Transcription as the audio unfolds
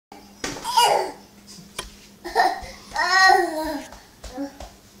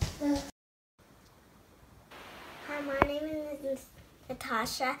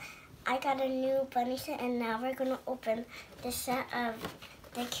Natasha. I got a new bunny set, and now we're going to open the set of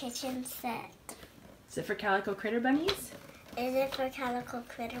the kitchen set. Is it for Calico Critter Bunnies? Is it for Calico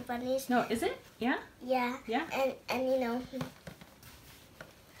Critter Bunnies? No, is it? Yeah? Yeah. Yeah? And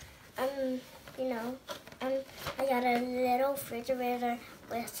I got a little refrigerator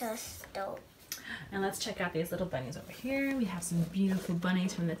with a stove. And let's check out these little bunnies over here. We have some beautiful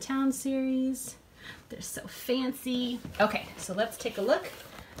bunnies from the Town series. They're so fancy. Okay, so let's take a look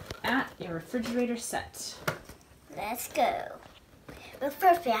at your refrigerator set. Let's go. But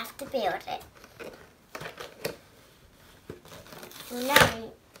first we have to build it.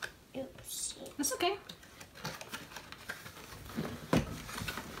 Oops. That's okay.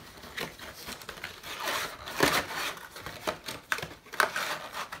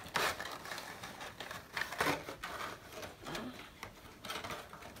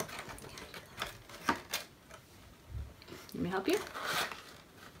 Let me help you.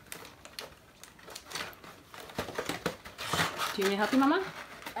 Do you need me to help you, Mama?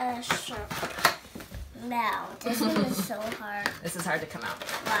 Sure. No, this one is so hard. This is hard to come out.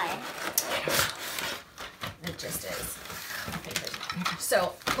 Why? It just is.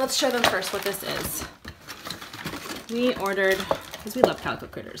 So let's show them first what this is. We ordered, because we love Calico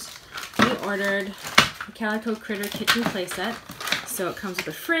Critters, we ordered a Calico Critter kitchen playset. So it comes with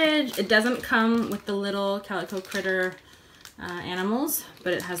a fridge. It doesn't come with the little Calico Critter animals,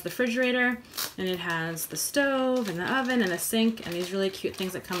 but it has the refrigerator, and it has the stove and the oven and the sink and these really cute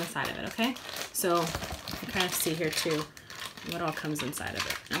things that come inside of it, okay? So you kind of see here too what all comes inside of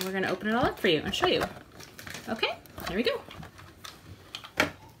it. And we're gonna open it all up for you and show you. Okay, here we go.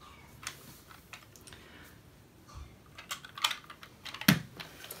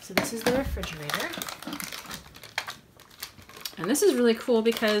 So this is the refrigerator. And this is really cool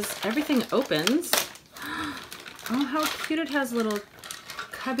because everything opens. Oh, how cute. It has little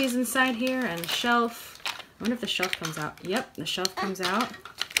cubbies inside here and a shelf. I wonder if the shelf comes out. Yep, the shelf comes out.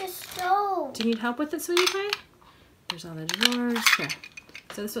 The stove. Do you need help with it, sweetie pie? There's all the drawers. Here.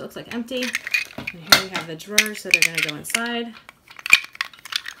 So this is what it looks like, empty. And here we have the drawers that are going to go inside.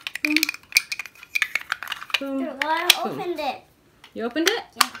 Boom. Boom. I opened it. You opened it?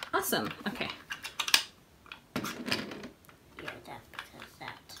 Yeah. Awesome. Okay.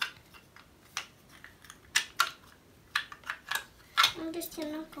 I'm just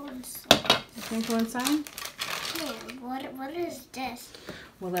gonna go inside. You can go inside? Yeah, what is this?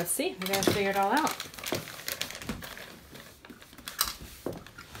 Well, let's see. We're going to figure it all out.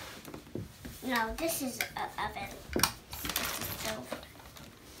 No, this is an oven. This is a stove.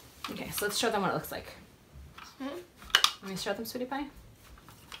 Okay, so let's show them what it looks like. Hmm? Let me show them, sweetie pie.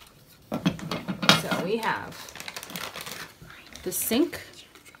 So we have the sink.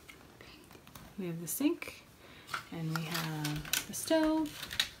 We have the sink. And we have the stove.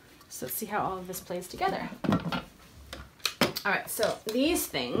 So let's see how all of this plays together. All right, so these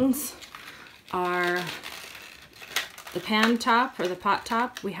things are the pan top or the pot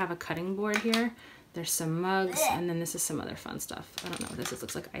top. We have a cutting board here. There's some mugs, and then this is some other fun stuff. I don't know what this is.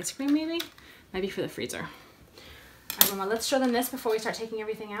 Looks like ice cream, maybe? Might be for the freezer. All right, Mama, let's show them this before we start taking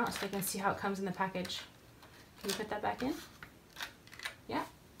everything out so they can see how it comes in the package. Can you put that back in? Yeah.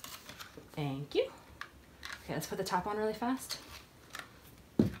 Thank you. Okay, let's put the top on really fast.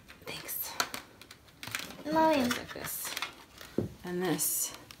 Thanks. Mommy. Like this. And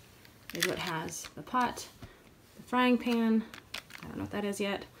this is what has the pot, the frying pan, I don't know what that is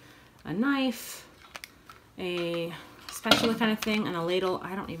yet, a knife, a spatula kind of thing, and a ladle.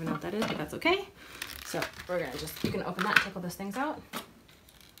 I don't even know what that is, but that's okay. So we're gonna just, you can open that and take all those things out.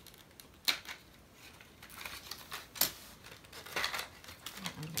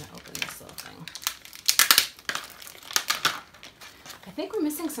 I'm gonna open this little thing. I think we're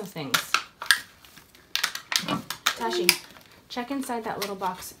missing some things. Tashi, check inside that little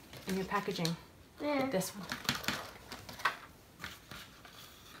box in your packaging. Where? This one.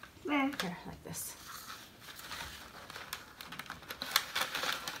 Where? Here, like this.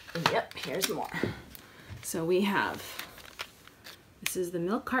 Yep, here's more. So we have, this is the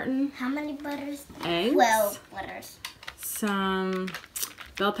milk carton. How many butters? Eggs. 12 butters. Some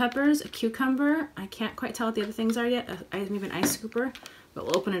bell peppers, a cucumber. I can't quite tell what the other things are yet. Maybe an ice scooper, but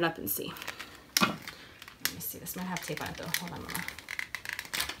we'll open it up and see. Let me see, this might have tape on it though. Hold on, Mama.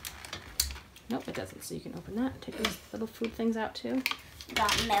 Nope, it doesn't. So you can open that. Take those little food things out too.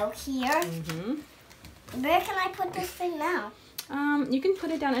 Got milk here. Mm-hmm. Where can I put this thing now? You can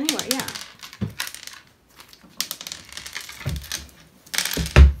put it down anywhere, yeah.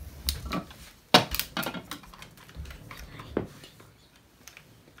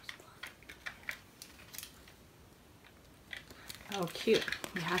 so cute.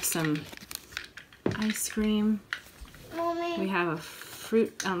 We have some ice cream. Mommy. We have a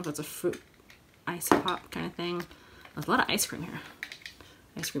fruit, I don't know if it's a fruit ice pop kind of thing. There's a lot of ice cream here.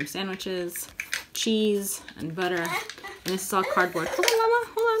 Ice cream sandwiches, cheese, and butter. And this is all cardboard. Hold on,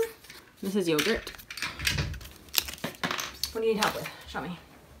 Mama, hold on. This is yogurt. What do you need help with? Show me.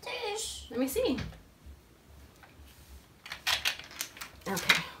 This. Let me see.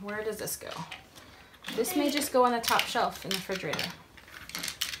 Okay, where does this go? This may just go on the top shelf in the refrigerator.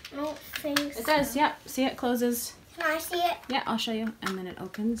 No, thanks. It does, yep. See, it closes. Can I see it? Yeah, I'll show you. And then it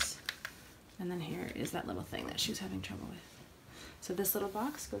opens. And then here is that little thing that she was having trouble with. So this little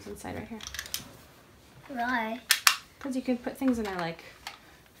box goes inside right here. Why? Because you can put things in there like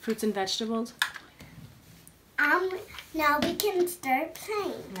fruits and vegetables. Now we can start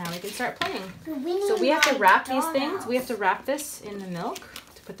playing. Now we can start playing. We So we have to wrap these dollhouse. things. We have to wrap this in the milk.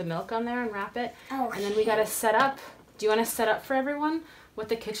 To put the milk on there and wrap it. Oh, And then we got to set up. Do you want to set up for everyone what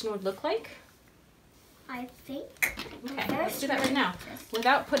the kitchen would look like? I think. Okay, let's do that right now.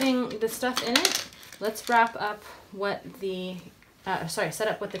 Without putting the stuff in it, let's wrap up what the, set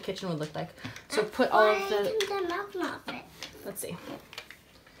up what the kitchen would look like. So put all of the, Why can the milk not fit? let's see.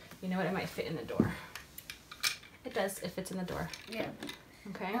 You know what, it might fit in the door. It does, it fits in the door. Yeah.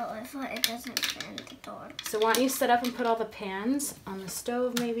 Okay. Oh, I thought it doesn't fit in the door. So why don't you set up and put all the pans on the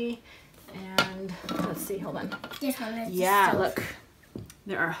stove maybe, and let's see, hold on. This one is Yeah, the stove. look,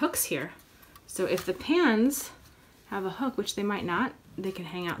 there are hooks here. So if the pans have a hook, which they might not, they can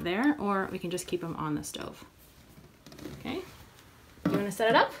hang out there, or we can just keep them on the stove. Okay? You want to set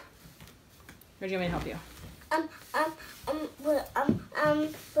it up? Or do you want me to help you?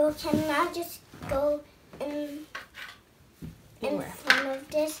 Well, can I just go in Anywhere. front of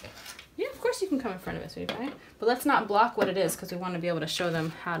this? Yeah, of course you can come in front of it, sweetie pie. But let's not block what it is, because we want to be able to show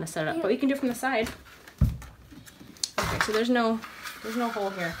them how to set it up. But we can do it from the side. Okay, so there's no hole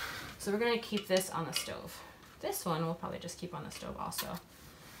here. So we're going to keep this on the stove. This one we'll probably just keep on the stove also.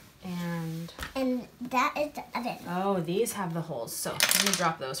 And that is the oven. oh, these have the holes. So let me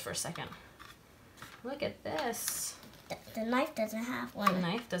drop those for a second. Look at this. The knife doesn't have The one.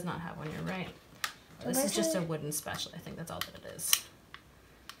 knife does not have one, you're right. This is just a wooden spatula. I think that's all that it is.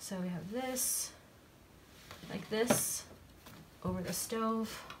 So we have this, like this, over the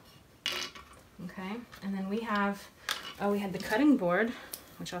stove. Okay, and then we have, we had the cutting board,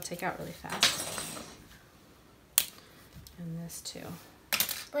 which I'll take out really fast. And this too.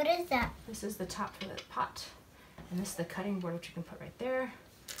 What is that? This is the top for the pot. And this is the cutting board, which you can put right there.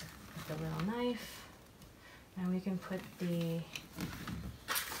 With the little knife. And we can put the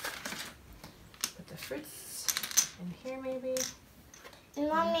fruits in here maybe.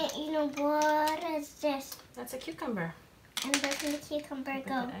 Mommy, you know what is this? That's a cucumber. And where can the cucumber Put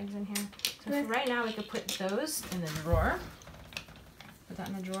go? the eggs in here. So for right now we could put those in the drawer. Put that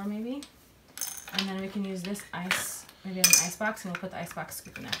in the drawer maybe. And then we can use this ice, maybe as an ice box, and we'll put the ice box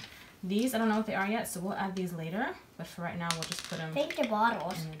scoop in there. These, I don't know what they are yet, so we'll add these later. But for right now, we'll just put them I think the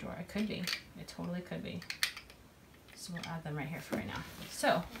bottles. in the drawer. It could be. It totally could be. So we'll add them right here for right now.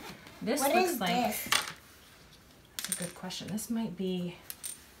 So this What looks is like, this? that's a good question. This might be,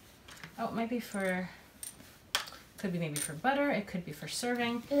 it might be for, could be maybe for butter. It could be for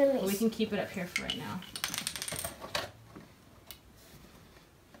serving. But we can keep it up here for right now.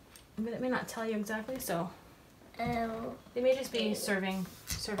 But it may not tell you exactly, so Oh. they may just be serving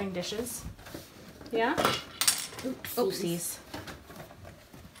dishes. Yeah? Oopsies.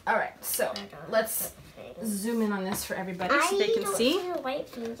 Alright, so let's zoom in on this for everybody so they can see. White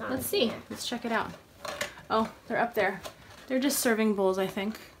things on Let's see. here. Let's check it out. Oh, they're up there. They're just serving bowls, I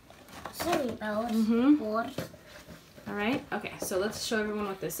think. Serving bowls. Mm-hmm. Water. Alright, okay, so let's show everyone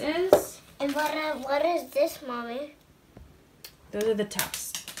what this is. And what is this, Mommy? Those are the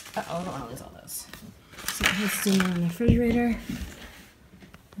tops. Uh-oh, I don't want to lose all those. So let's zoom in on the refrigerator.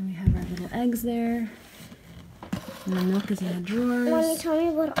 And we have our little eggs there. And the milk is in the Mommy, drawers. tell me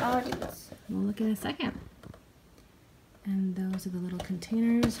what are these? We'll look in a second. And those are the little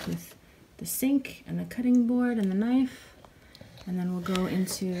containers with the sink and the cutting board and the knife. And then we'll go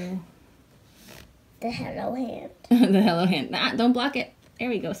into The hello hand. the hello hand. Nah, don't block it. There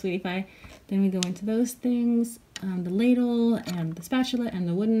we go, sweetie pie. Then we go into those things. The ladle and the spatula and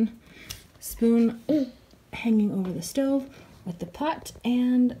the wooden spoon hanging over the stove with the pot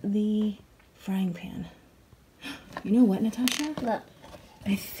and the frying pan. You know what, Natasha? Look.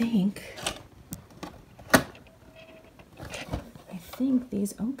 I think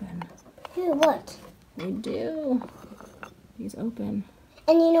these open. Here, what? They do. These open.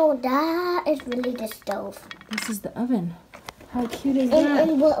 And you know, that is really the stove. This is the oven. How cute is that?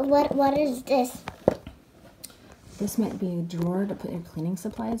 And what is this? This might be a drawer to put your cleaning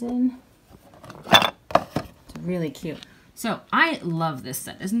supplies in. It's really cute. So I love this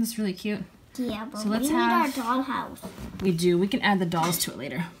set. Isn't this really cute? Yeah, but so let's we need our dollhouse. We do. We can add the dolls to it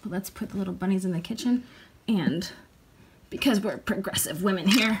later. But let's put the little bunnies in the kitchen. And because we're progressive women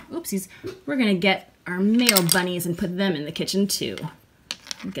here, oopsies, we're going to get our male bunnies and put them in the kitchen too.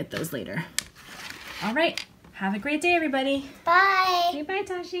 We'll get those later. All right. Have a great day, everybody. Bye. Say bye,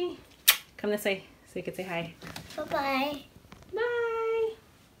 Tashi. Come this way so you can say hi. Bye-bye.